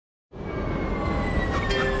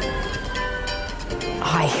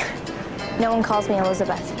Hi. No one calls me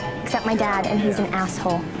Elizabeth, except my dad, and he's an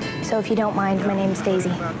asshole. So if you don't mind, my name's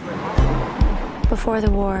Daisy. Before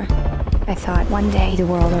the war, I thought one day the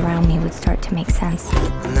world around me would start to make sense.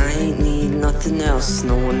 And I ain't need nothing else,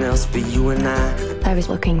 no one else but you and I. I was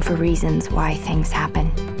looking for reasons why things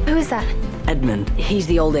happen. Who is that? Edmund. He's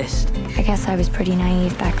the oldest. I guess I was pretty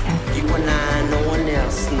naive back then. You and I, no one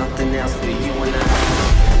else, nothing else but you and I.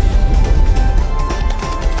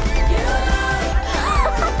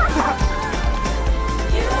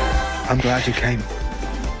 I'm glad you came.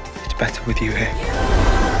 It's better with you here.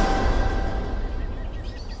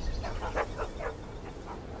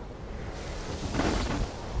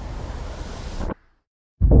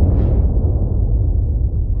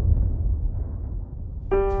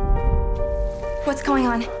 What's going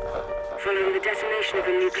on? Following the detonation of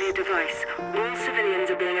a nuclear device, all civilians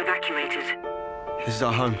are being evacuated. This is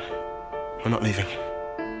our home. We're not leaving.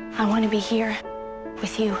 I want to be here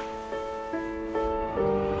with you.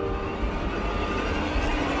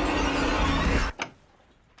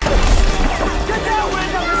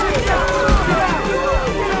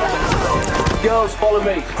 Girls, follow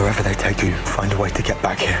me. Wherever they take you, find a way to get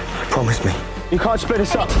back here. Promise me. You can't split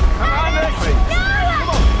us up. Come on, Daisy!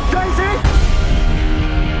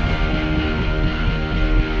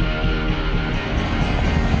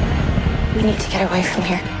 We need to get away from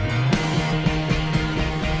here.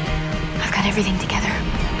 I've got everything together.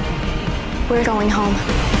 We're going home.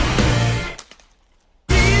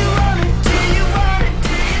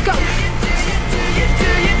 Go!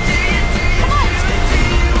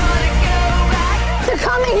 They're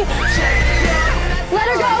coming! Let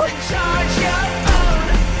her go!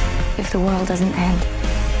 If the world doesn't end,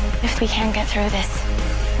 if we can't get through this,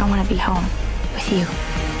 I want to be home with you.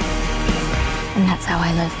 And that's how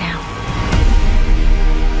I live now.